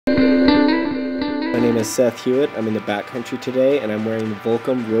name is Seth Hout. I'm in the backcountry today and I'm wearing the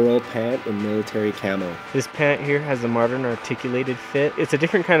Volcom rural pant in military camo. This pant here has a modern articulated fit. It's a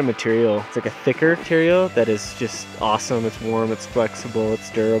different kind of material. It's like a thicker material that is just awesome. It's warm, it's flexible,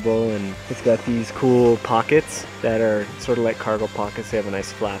 it's durable, and it's got these cool pockets that are sort of like cargo pockets. They have a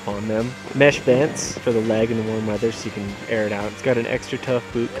nice flap on them. Mesh vents for the leg in the warm weather so you can air it out. It's got an extra tough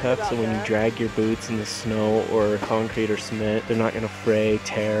boot cup so when you drag your boots in the snow or concrete or cement, they're not going to fray,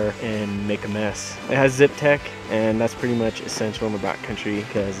 tear, and make a mess. It has zip tech, and that's pretty much essential in the backcountry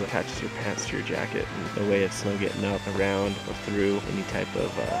because it attaches your pants to your jacket and the way of snow getting up, around, or through any type of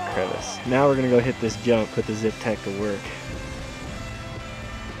crevice. Now we're going to go hit this jump, put the zip tech to work.